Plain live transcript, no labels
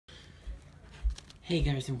Hey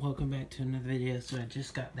guys, and welcome back to another video. So I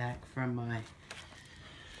just got back from my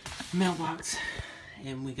mailbox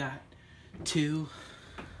and we got two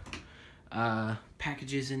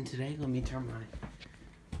packages in today. Let me turn my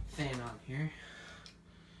fan on here.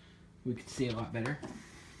 We can see a lot better.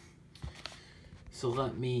 So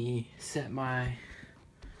let me set my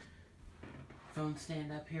phone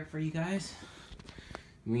stand up here for you guys.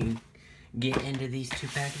 We get into these two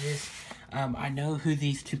packages. I know who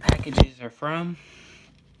these two packages are from.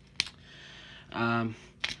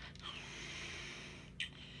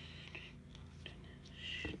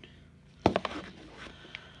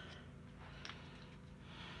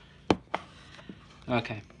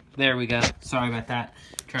 Okay, there we go. Sorry about that.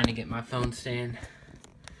 Trying to get my phone stand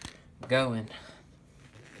going.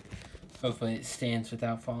 Hopefully it stands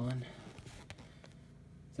without falling.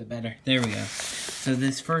 Is it better? There we go. So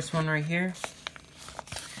this first one right here,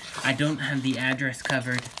 I don't have the address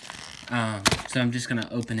covered, so I'm just going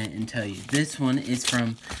to open it and tell you. This one is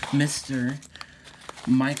from Mr.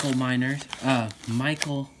 Michael Myers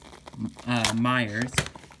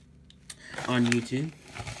on YouTube.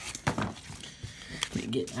 Let me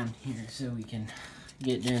get down here so we can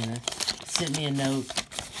get doing this. Sent me a note.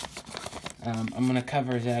 I'm going to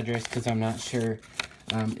cover his address because I'm not sure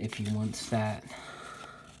if he wants that.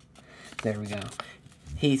 There we go.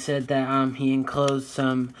 He said that he enclosed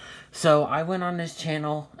some. So I went on his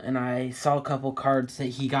channel and I saw a couple cards that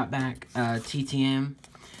he got back TTM,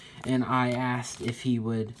 and I asked if he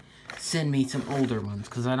would send me some older ones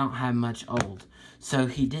because I don't have much old. So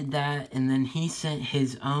he did that, and then he sent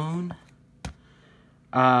his own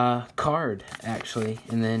card actually,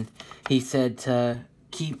 and then he said to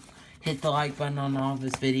hit the like button on all of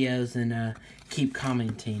his videos and keep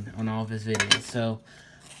commenting on all of his videos. So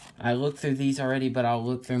I looked through these already, but I'll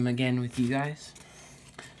look through them again with you guys.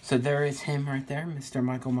 So there is him right there, Mr.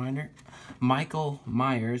 Michael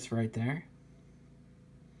Myers right there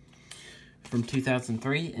from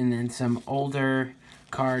 2003. And then some older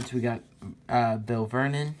cards. We got Bill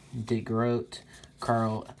Vernon, Dick Groat,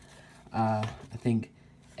 Carl, I think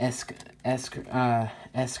Eskersine,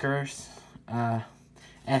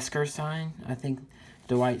 I think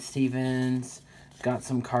Dwight Stevens. Got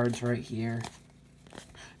some cards right here.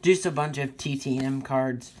 Just a bunch of TTM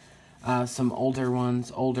cards, some older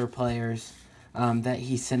ones, older players that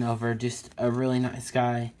he sent over. Just a really nice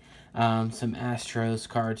guy. Some Astros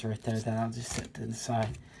cards right there that I'll just set to the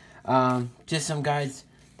side. Just some guys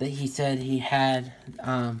that he said he had,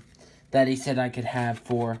 that he said I could have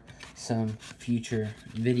for some future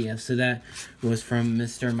videos. So that was from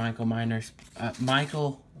Mr. Michael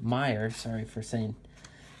Myers. Sorry for saying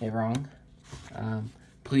it wrong.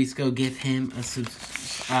 Please go give him a sub.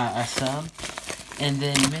 And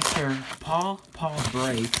then Mr. Paul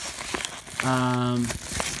Brace.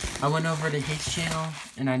 I went over to his channel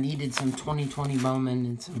and I needed some 2020 Bowman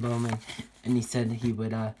and some Bowman, and he said he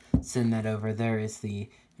would send that over. There is the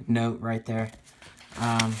note right there.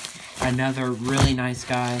 Another really nice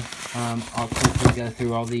guy. I'll quickly go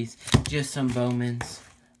through all these. Just some Bowmans.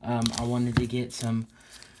 I wanted to get some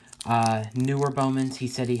newer Bowmans. He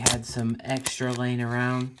said he had some extra laying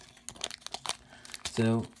around.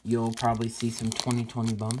 So you'll probably see some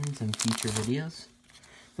 2020 Bowmans in future videos.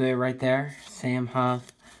 So they're right there. Sam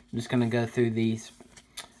Huff. I'm just going to go through these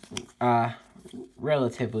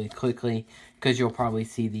relatively quickly because you'll probably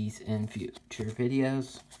see these in future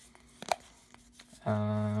videos.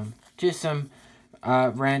 Just some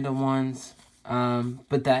random ones,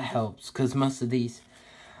 but that helps because most of these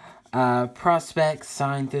prospects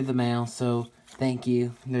signed through the mail, so thank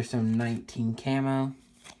you. There's some 19 camo.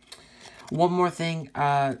 One more thing,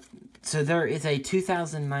 so there is a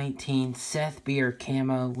 2019 Seth Beer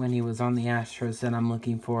camo when he was on the Astros that I'm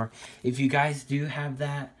looking for. If you guys do have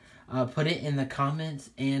that, put it in the comments,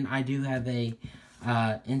 and I do have a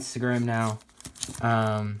Instagram now,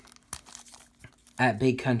 at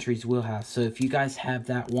Big Country's Wheelhouse. So if you guys have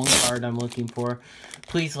that one card I'm looking for,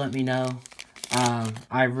 please let me know.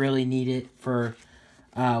 I really need it for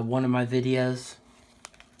one of my videos.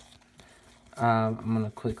 I'm going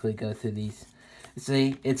to quickly go through these.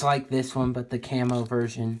 See, it's like this one, but the camo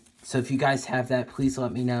version. So if you guys have that, please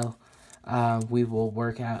let me know. We will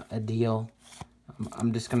work out a deal.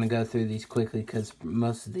 I'm just going to go through these quickly because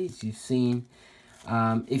most of these you've seen.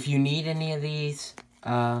 If you need any of these,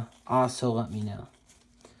 also let me know.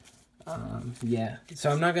 Yeah,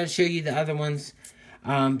 so I'm not going to show you the other ones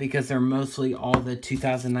because they're mostly all the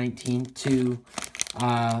 2019 two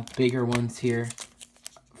bigger ones here,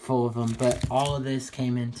 full of them. But all of this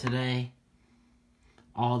came in today,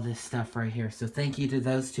 all this stuff right here. So thank you to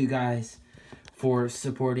those two guys for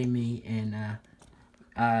supporting me and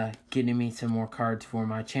getting me some more cards for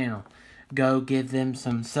my channel. Go give them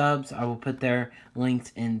some subs. I will put their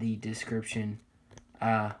links in the description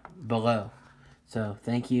below. So,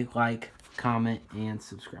 thank you. Like, comment, and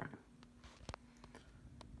subscribe.